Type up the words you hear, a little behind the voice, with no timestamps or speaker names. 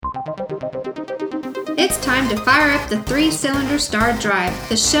It's time to fire up the three-cylinder Star Drive,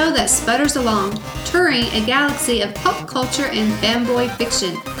 the show that sputters along, touring a galaxy of pop culture and fanboy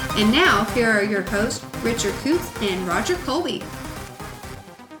fiction. And now, here are your hosts, Richard Coots and Roger Colby.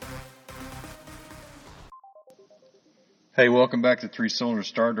 Hey, welcome back to Three Cylinder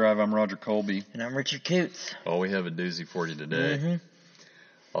Star Drive. I'm Roger Colby. And I'm Richard Coots. Oh, we have a doozy for you today. Mm-hmm.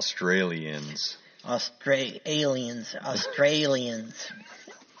 Australians. Australians.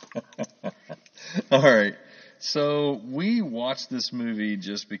 All right. So we watched this movie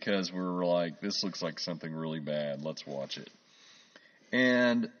just because we were like, this looks like something really bad. Let's watch it.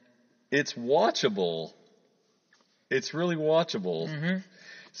 And it's watchable. It's really watchable. Mm-hmm.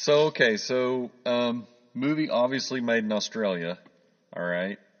 So, movie obviously made in Australia. All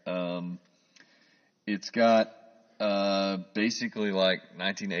right. It's got basically like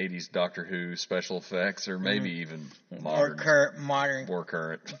 1980s Doctor Who special effects, or maybe even modern. Modern. More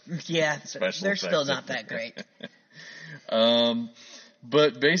current. Yeah, special they're effects. still not that great.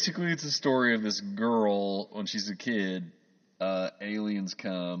 But basically it's a story of this girl, when she's a kid, aliens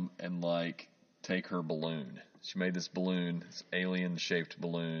come and like take her balloon. She made this balloon, this alien-shaped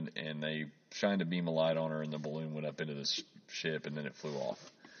balloon, and they shined a beam of light on her, and the balloon went up into this ship, and then it flew off.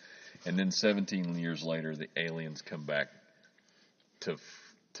 And then 17 years later, the aliens come back to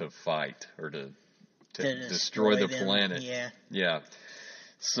fight, or to destroy the planet. Yeah. Yeah.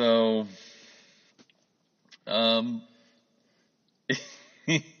 So,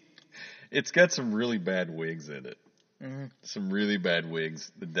 it's got some really bad wigs in it. Mm-hmm. Some really bad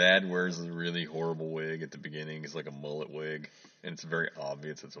wigs. The dad wears a really horrible wig at the beginning. It's like a mullet wig, and it's very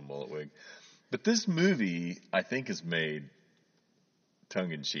obvious it's a mullet wig. But this movie, I think, is made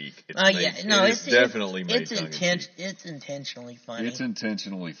tongue-in-cheek. It's definitely made tongue-in-cheek. It's intentionally funny. It's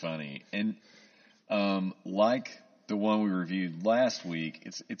intentionally funny. And like the one we reviewed last week,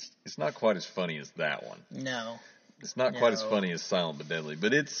 it's not quite as funny as that one. No. It's not quite as funny as Silent but Deadly,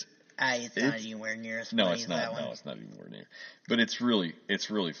 but it's not anywhere near as funny as that one. No, it's not anywhere near. But it's really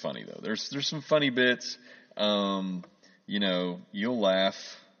funny though. There's some funny bits. You'll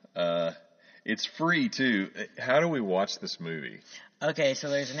laugh. It's free too. How do we watch this movie? Okay, so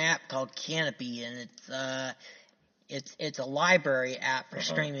there's an app called Canopy, and it's a library app for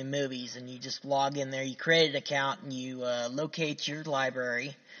streaming movies, and you just log in there. You create an account, and you locate your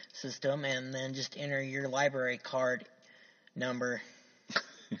library system, and then just enter your library card number,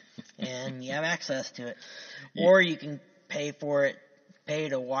 and you have access to it. Yeah. Or you can pay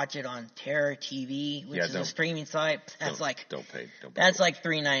to watch it on Terra TV, which is a streaming site. That's don't pay. That's like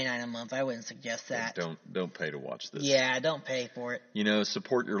 $3.99 a month. I wouldn't suggest that. Don't pay to watch this. Yeah, don't pay for it.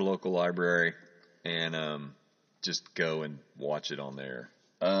 Support your local library, and just go and watch it on there.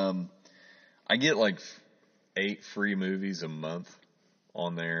 I get like 8 free movies a month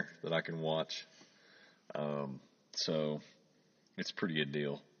on there that I can watch. So it's a pretty good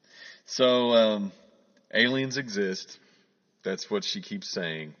deal. So aliens exist. That's what she keeps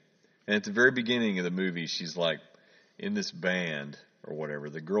saying. And at the very beginning of the movie, she's like in this band or whatever.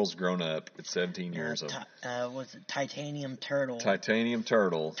 The girl's grown up at 17 years old. What's it? Titanium Turtle. Titanium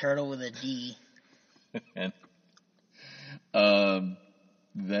Turtle. Turtle with a D. And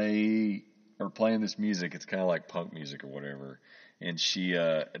they are playing this music. It's kind of like punk music or whatever. And she,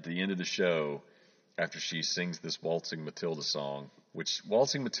 at the end of the show, after she sings this Waltzing Matilda song, which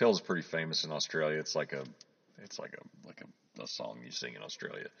Waltzing Matilda is pretty famous in Australia. It's like a song you sing in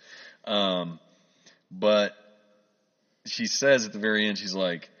Australia. But she says at the very end, she's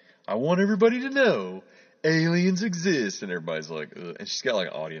like, I want everybody to know aliens exist. And everybody's like, ugh. And she's got like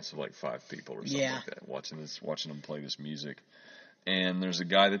an audience of like 5 people or something like that watching them play this music. And there's a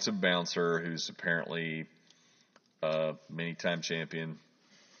guy that's a bouncer who's apparently a many-time champion,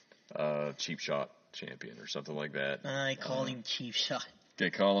 cheap shot champion or something like that. I called him Cheap Shot. They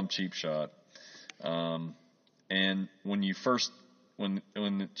call him Cheap Shot. And when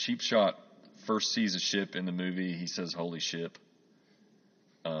the Cheap Shot first sees a ship in the movie, he says, "Holy ship."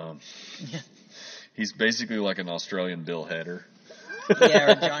 He's basically like an Australian Bill Hader.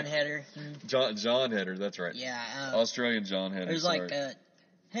 Yeah, or John Heder. John Heder, that's right. Yeah. Australian John Heder. There's like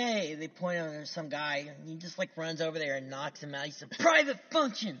hey, they point out there's some guy, and he just like runs over there and knocks him out. He's a private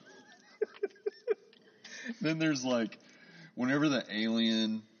function. Then there's like, whenever the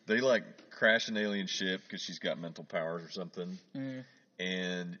alien, they like crash an alien ship because she's got mental powers or something,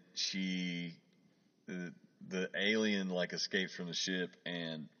 and the alien like escapes from the ship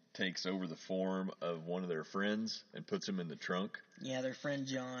and takes over the form of one of their friends and puts him in the trunk. Yeah, their friend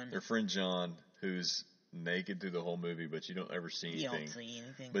John, who's naked through the whole movie, but you don't ever see anything. You don't see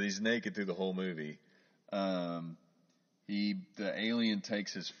anything. But he's naked through the whole movie. the alien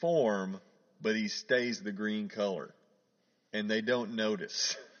takes his form, but he stays the green color. And they don't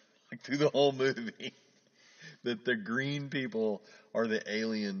notice, like through the whole movie, that the green people are the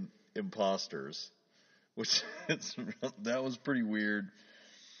alien imposters, which that was pretty weird.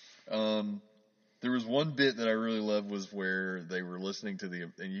 There was one bit that I really loved was where they were listening to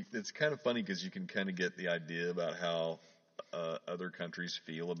it's kind of funny because you can kind of get the idea about how other countries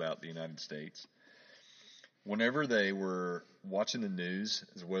feel about the United States. Whenever they were watching the news,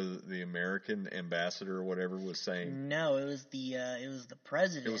 whether the American ambassador or whatever was saying. No, it was the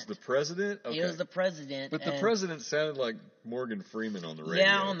president. It was the president? Okay. It was the president. But the president sounded like Morgan Freeman on the radio.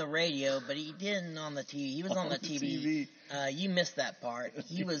 Yeah, on the radio, but he didn't on the TV. He was on the TV. You missed that part.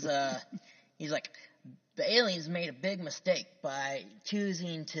 He was, he's like, the aliens made a big mistake by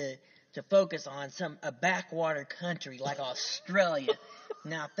choosing to focus on a backwater country like Australia.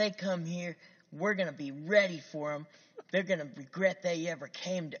 Now, if they come here, we're going to be ready for them. They're going to regret they ever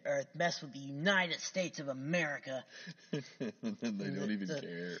came to Earth, mess with the United States of America. They don't even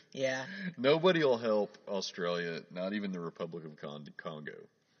care. Yeah. Nobody will help Australia, not even the Republic of Congo,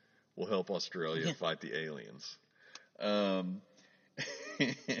 will help Australia fight the aliens. And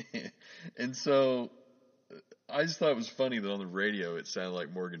so I just thought it was funny that on the radio it sounded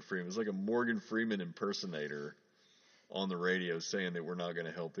like Morgan Freeman. It was like a Morgan Freeman impersonator on the radio saying that we're not going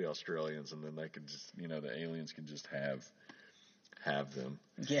to help the Australians, and then they could just, the aliens can just have them.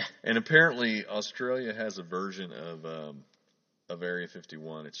 Yeah. And apparently Australia has a version of Area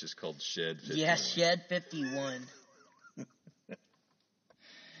 51. It's just called Shed 51. Yeah, Shed 51.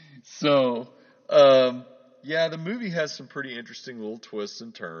 So, the movie has some pretty interesting little twists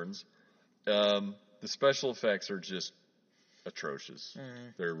and turns. The special effects are just atrocious.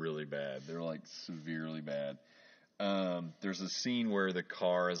 Mm-hmm. They're really bad. They're like severely bad. There's a scene where the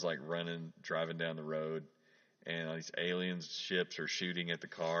car is like driving down the road, and these alien ships are shooting at the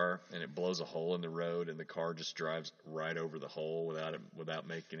car, and it blows a hole in the road, and the car just drives right over the hole without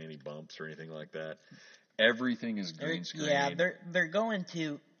making any bumps or anything like that. Everything is green screen. Yeah, they're going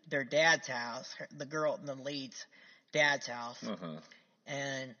to their dad's house, the lead's dad's house,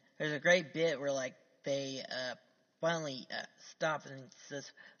 and there's a great bit where like they finally stop and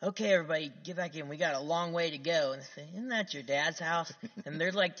says, "Okay, everybody, get back in. We got a long way to go." And they say, "Isn't that your dad's house?" And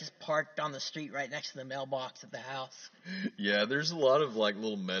they're like just parked on the street right next to the mailbox of the house. Yeah, there's a lot of like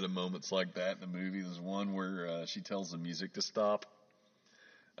little meta moments like that in the movie. There's one where she tells the music to stop.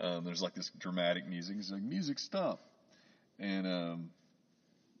 There's like this dramatic music. It's like, "Music, stop." And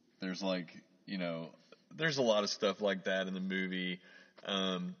there's like, there's a lot of stuff like that in the movie.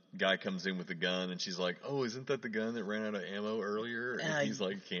 Guy comes in with a gun, and she's like, "Oh, isn't that the gun that ran out of ammo earlier?" And he's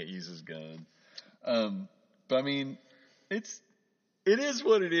like, can't use his gun. But I mean, it is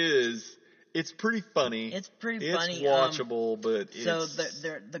what it is. It's pretty funny. It's pretty funny. It's watchable, but it's... So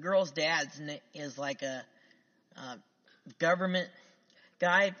the girl's dad is like a government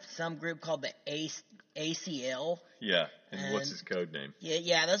guy, some group called the ACL. Yeah, and what's his code name?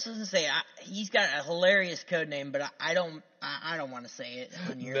 Yeah, that's what I was gonna say. He's got a hilarious code name, but I don't want to say it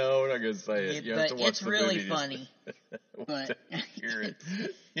on here. No, we're not gonna say it. You have to watch it's the really movie funny. But hear it.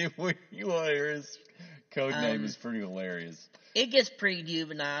 You want to hear his code name is pretty hilarious. It gets pretty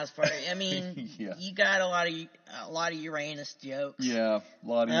juvenile as far as, I mean, yeah. You got a lot of Uranus jokes. Yeah, a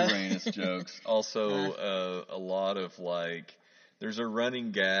lot of Uranus jokes. Also, a lot of like. There's a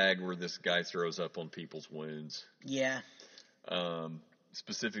running gag where this guy throws up on people's wounds. Yeah.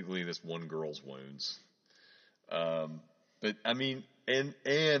 Specifically this one girl's wounds. But I mean, and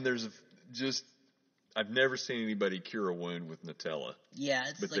there's I've never seen anybody cure a wound with Nutella. Yeah,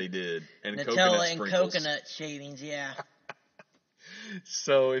 but like they did, and Nutella and coconut shavings. Yeah.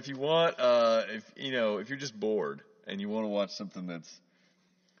 So if you want, if you're just bored and you want to watch something that's,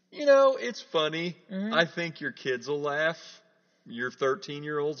 it's funny. Mm-hmm. I think your kids will laugh. Your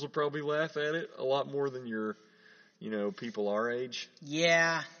 13-year-olds will probably laugh at it a lot more than your, people our age.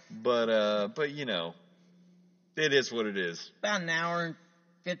 Yeah. But it is what it is. About an hour and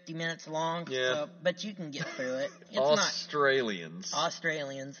 50 minutes long. Yeah. So, but you can get through it. It's Australians.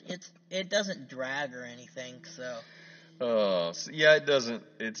 It doesn't drag or anything, so. Yeah, it doesn't.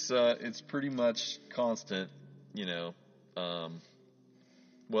 It's pretty much constant,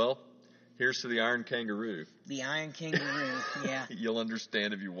 Well, here's to the Iron Kangaroo. The Iron Kangaroo, yeah. You'll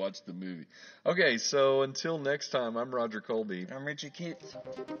understand if you watch the movie. Okay, so until next time, I'm Roger Colby. I'm Richard Coots.